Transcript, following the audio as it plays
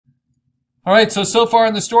All right, so far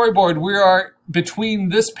in the storyboard, we are between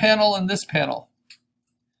this panel and this panel.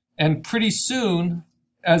 And pretty soon,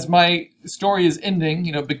 as my story is ending,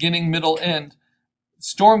 you know, beginning, middle, end,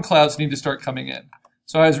 storm clouds need to start coming in.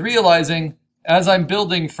 So I was realizing as I'm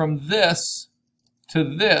building from this to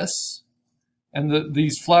this, and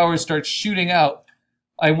these flowers start shooting out,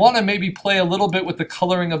 I want to maybe play a little bit with the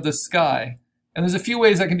coloring of the sky. And there's a few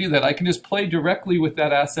ways I can do that. I can just play directly with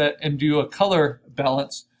that asset and do a color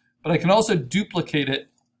balance, but I can also duplicate it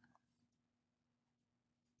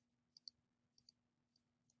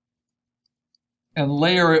and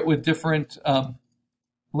layer it with different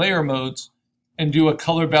layer modes and do a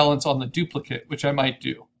color balance on the duplicate, which I might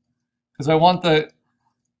do. Because I want the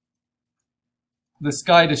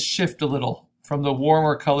sky to shift a little from the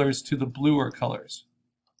warmer colors to the bluer colors.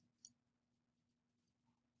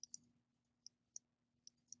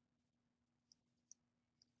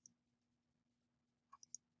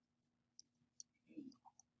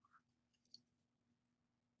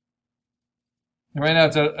 And right now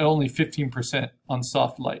it's at only 15% on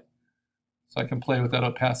soft light. So I can play with that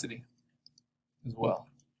opacity as well.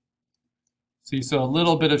 See, so a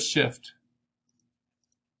little bit of shift,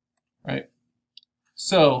 right?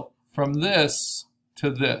 So from this to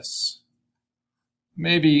this,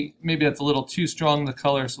 maybe that's a little too strong, the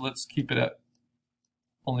color, so let's keep it at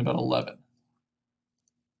only about 11.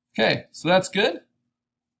 Okay, so that's good.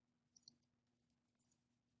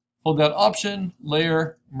 Hold that Option,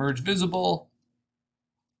 Layer, Merge Visible.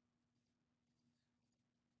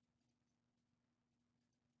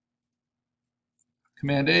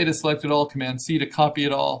 Command A to select it all, Command C to copy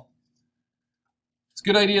it all. It's a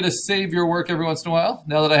good idea to save your work every once in a while.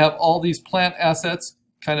 Now that I have all these plant assets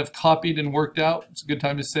kind of copied and worked out, it's a good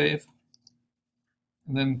time to save.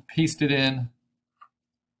 And then paste it in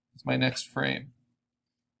as my next frame.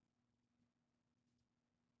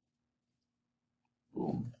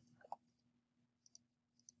 Boom.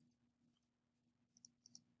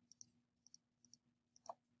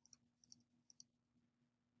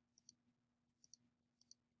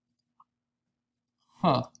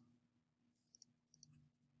 Huh.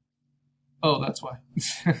 Oh, that's why.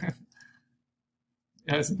 Yeah,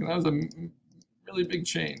 I was thinking that was a really big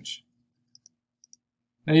change.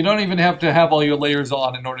 Now, you don't even have to have all your layers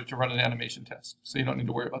on in order to run an animation test, so you don't need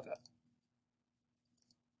to worry about that.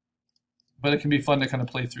 But it can be fun to kind of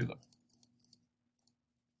play through them.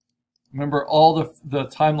 Remember, all the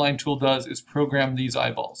timeline tool does is program these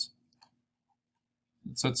eyeballs.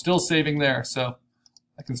 So it's still saving there, so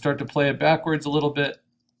I can start to play it backwards a little bit.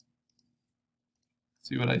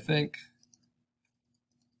 See what I think.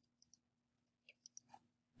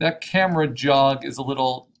 That camera jog is a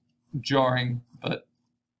little jarring, but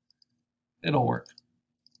it'll work.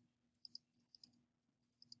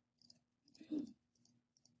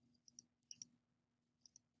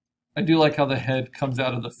 I do like how the head comes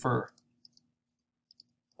out of the fur.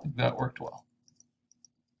 I think that worked well.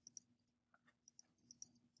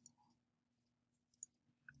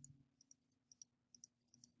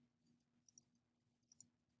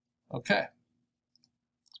 Okay.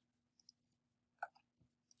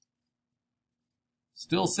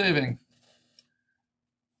 Still saving.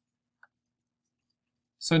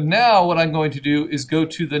 So now what I'm going to do is go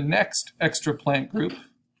to the next extra plant group.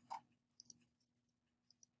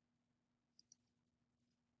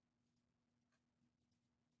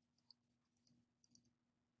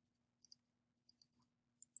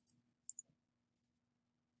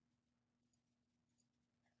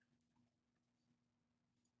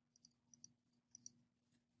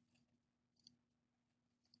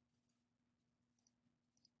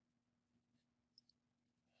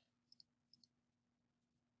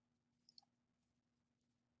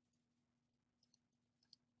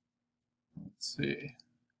 Let's see.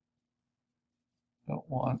 Don't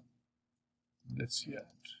want this yet.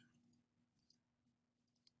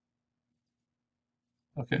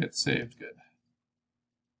 Okay, it's saved. Good.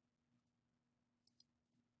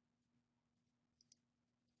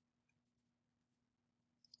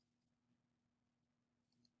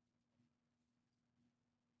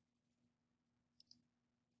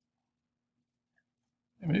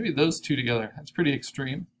 And maybe those two together. That's pretty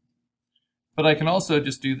extreme. But I can also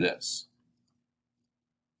just do this.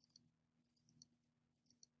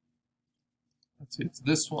 Let's see, it's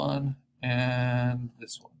this one and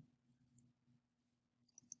this one.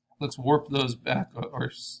 Let's warp those back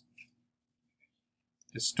or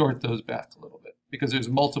distort those back a little bit because there's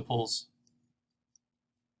multiples.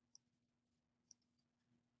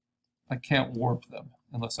 I can't warp them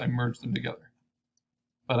unless I merge them together.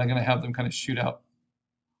 But I'm going to have them kind of shoot out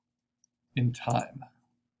in time.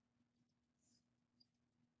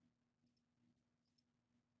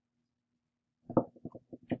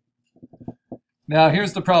 Now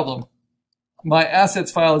here's the problem. My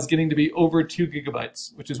assets file is getting to be over 2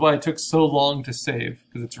 gigabytes, which is why it took so long to save,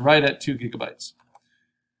 because it's right at 2 gigabytes.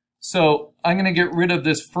 So I'm going to get rid of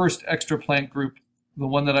this first extra plant group, the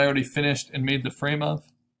one that I already finished and made the frame of,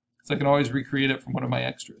 so I can always recreate it from one of my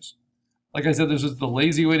extras. Like I said, this is the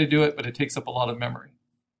lazy way to do it, but it takes up a lot of memory.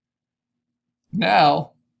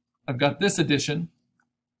 Now, I've got this addition.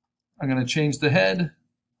 I'm going to change the head.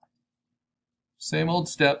 Same old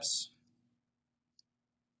steps.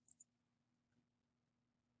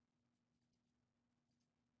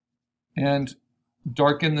 And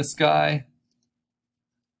darken the sky.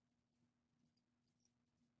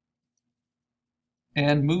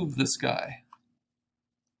 And move the sky.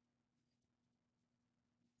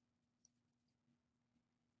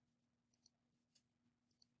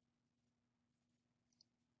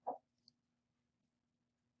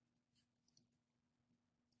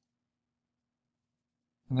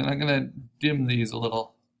 And then I'm going to dim these a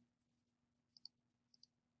little.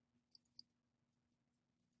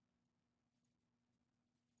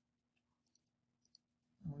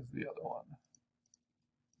 Where's the other one?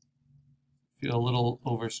 Feel a little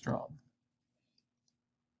overstrong.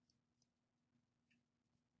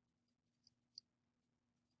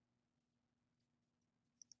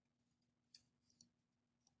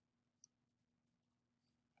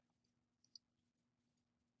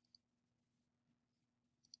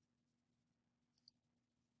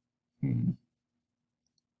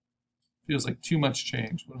 Feels like too much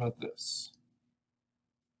change. What about this?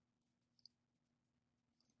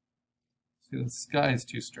 See, the sky is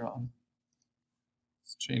too strong.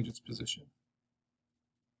 Let's change its position.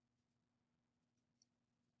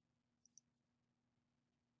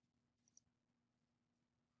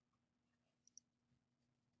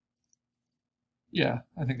 Yeah,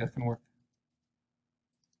 I think that can work.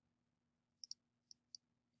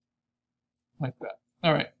 Like that.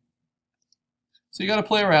 All right. So you got to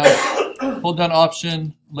play around. Hold down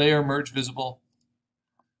Option, Layer, Merge Visible.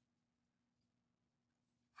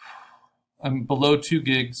 I'm below 2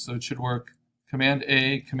 gigs, so it should work. Command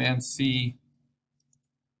A, Command C.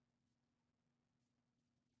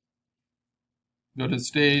 Go to the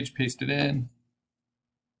stage, paste it in,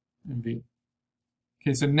 and V.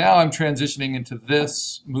 Okay, so now I'm transitioning into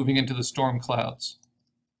this, moving into the storm clouds.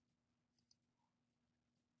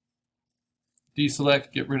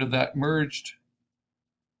 Deselect, get rid of that merged.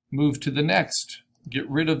 Move to the next, get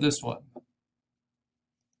rid of this one.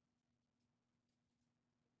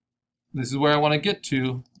 This is where I want to get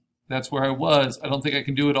to. That's where I was. I don't think I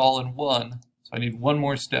can do it all in one, so I need one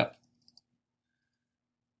more step.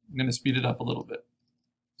 I'm going to speed it up a little bit.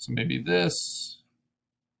 So maybe this.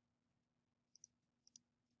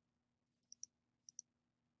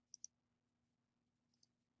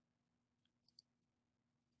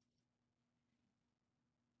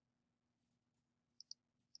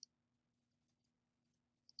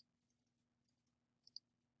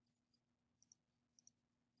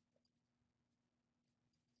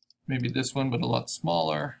 Maybe this one, but a lot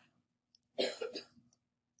smaller.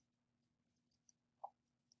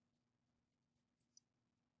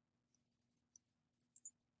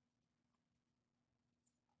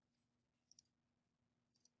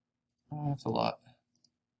 Oh, that's a lot.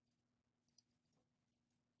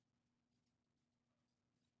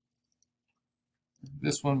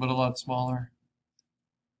 This one, but a lot smaller.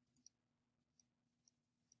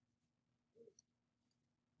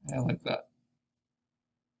 Yeah, I like that.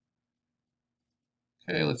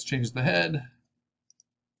 Okay, let's change the head.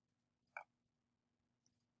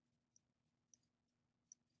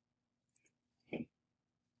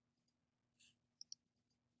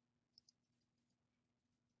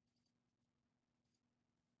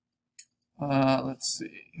 Let's see,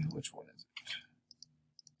 which one is it?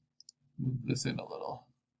 Move this in a little.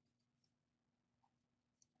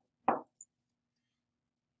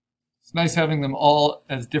 It's nice having them all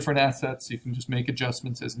as different assets. You can just make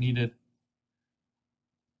adjustments as needed.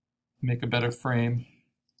 Make a better frame.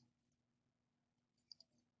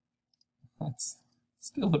 That's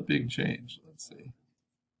still a big change. Let's see.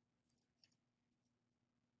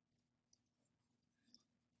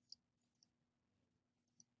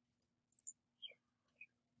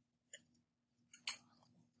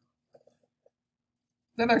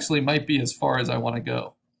 That actually might be as far as I want to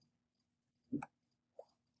go.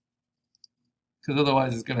 Because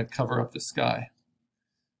otherwise it's going to cover up the sky.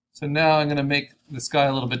 So now I'm going to make the sky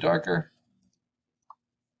a little bit darker.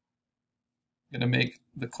 I'm going to make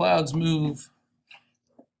the clouds move.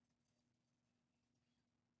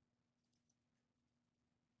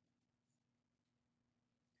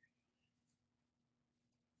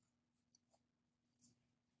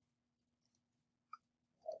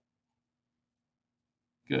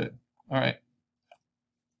 Good. All right.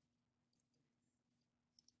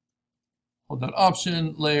 Hold down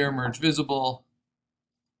Option, Layer, Merge Visible.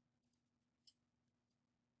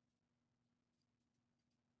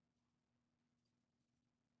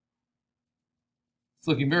 It's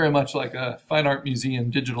looking very much like a fine art museum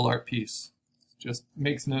digital art piece. It just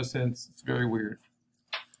makes no sense. It's very weird.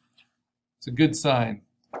 It's a good sign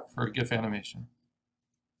for a GIF animation.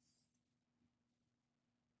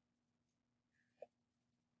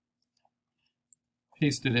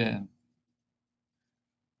 Paste it in.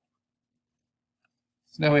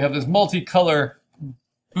 So now we have this multicolor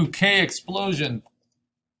bouquet explosion.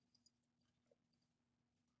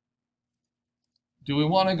 Do we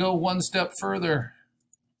want to go one step further?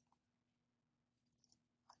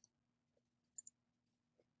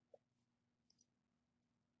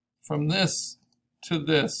 From this to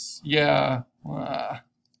this, yeah.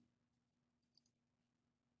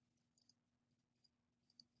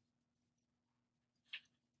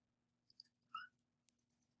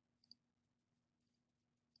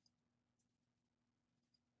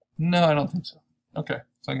 No, I don't think so. Okay,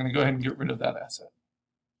 so I'm going to go ahead and get rid of that asset.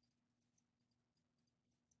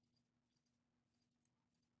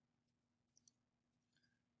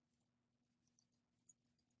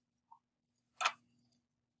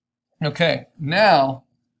 Okay, now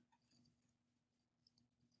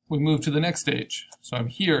we move to the next stage. So I'm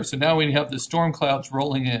here. So now we have the storm clouds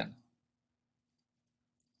rolling in.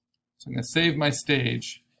 So I'm going to save my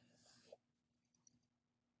stage.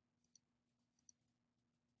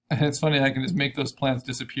 And it's funny, I can just make those plants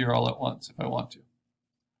disappear all at once if I want to.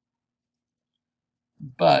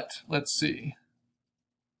 But let's see.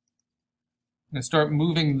 I'm going to start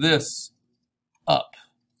moving this up.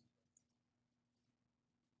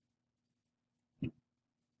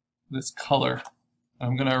 This color.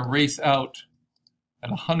 I'm going to erase out at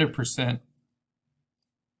 100%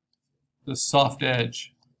 the soft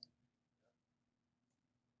edge.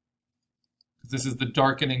 This is the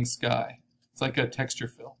darkening sky. It's like a texture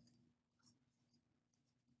fill.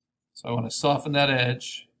 So I want to soften that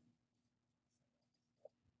edge.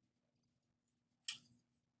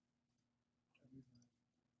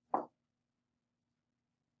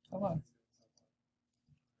 Come on.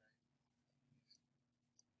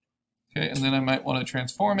 Okay, and then I might want to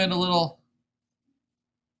transform it a little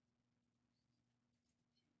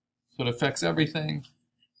so it affects everything.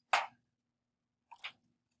 I'm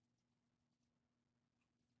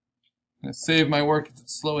going to save my work if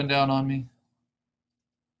it's slowing down on me.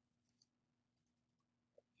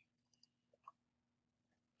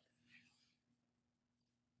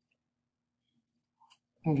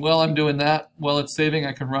 And while I'm doing that, while it's saving,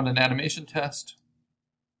 I can run an animation test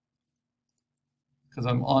because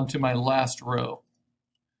I'm on to my last row.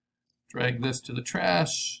 Drag this to the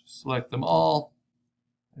trash, select them all.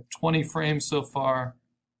 I have 20 frames so far.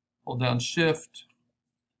 Hold down Shift.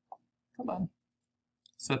 Come on.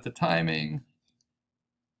 Set the timing.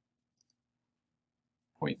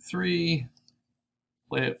 0.3.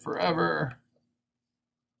 Play it forever.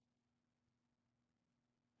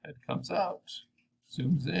 Head comes out.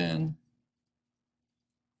 Zooms in.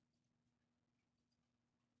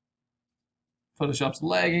 Photoshop's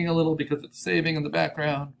lagging a little because it's saving in the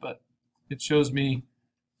background, but it shows me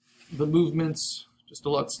the movements just a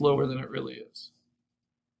lot slower than it really is.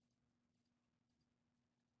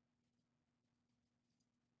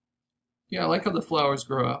 Yeah, I like how the flowers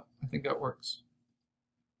grow out. I think that works.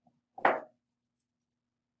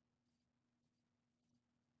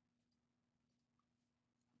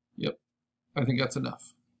 Yep, I think that's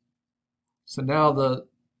enough. So now the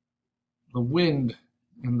wind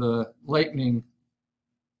and the lightning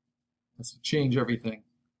has to change everything.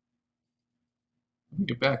 Let me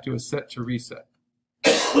get back to a set to reset.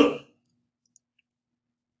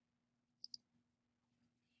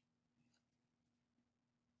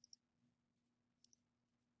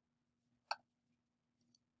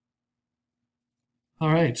 All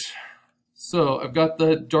right, so I've got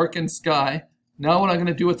the darkened sky. Now what I'm going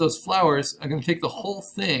to do with those flowers, I'm going to take the whole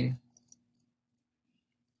thing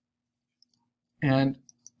and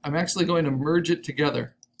I'm actually going to merge it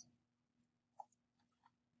together.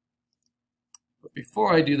 But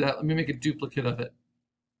before I do that, let me make a duplicate of it.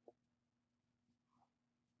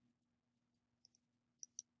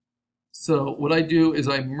 So what I do is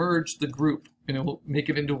I merge the group and it will make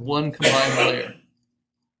it into one combined layer.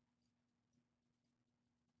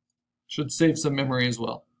 Should save some memory as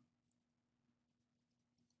well.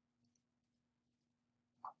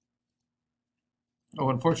 Oh,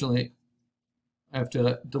 unfortunately, I have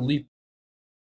to delete